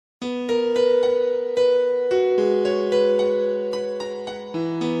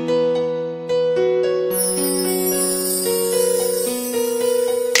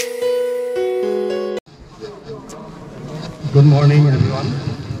Good morning, everyone.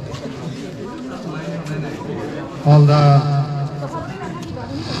 All the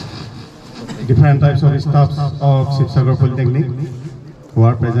different types of staffs of SIBSAGAR Polytechnic who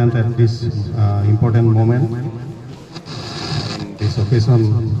are present at this important moment, this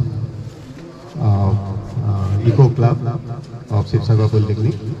occasion of Eco Club of SIBSAGAR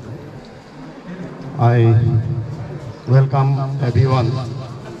Polytechnic. I welcome everyone,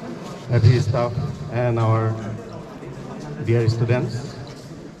 every staff and our dear students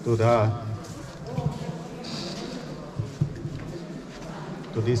to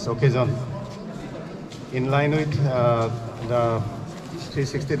this occasion. In line with the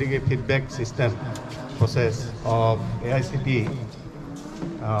 360-degree feedback system process of AICTE,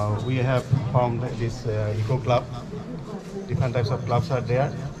 we have formed this Eco Club. Different types of clubs are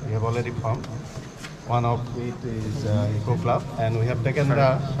there. We have already formed. One of it is Eco Club, and we have taken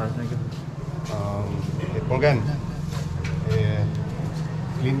the program, a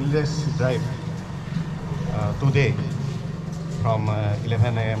cleanliness drive today from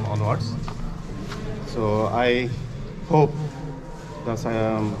 11 a.m. onwards. So I hope the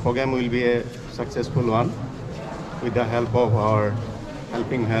program will be a successful one with the help of our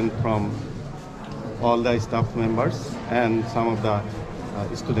helping hand from all the staff members and some of the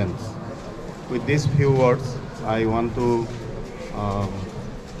students. With these few words, I want to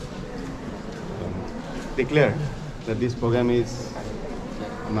declare that this program is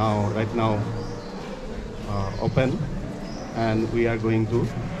right now open, and we are going to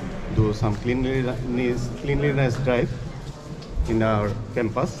do some cleanliness drive in our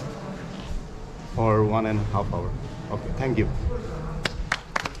campus for 1.5 hours. Okay, thank you.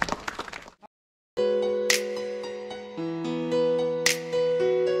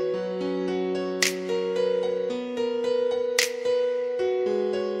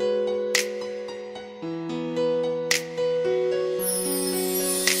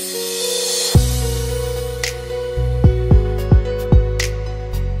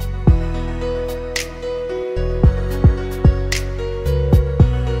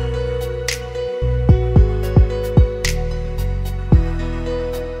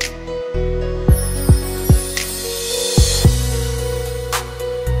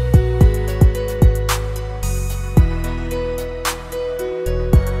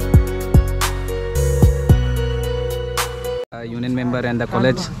 Union member and the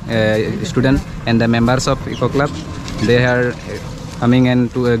college student and the members of Eco Club, they are coming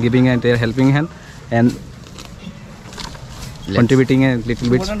and to giving their helping hand and contributing a little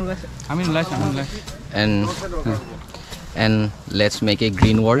bit. And let's make a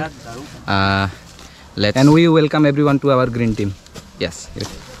green world. And we welcome everyone to our green team. Yes.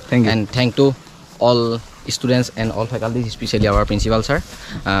 Thank you. And thank to all students and all faculty, especially our principal sir,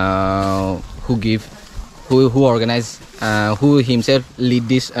 who organize, who himself lead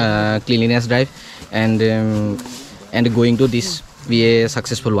this cleanliness drive, and going to this be a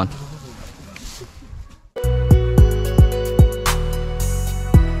successful one.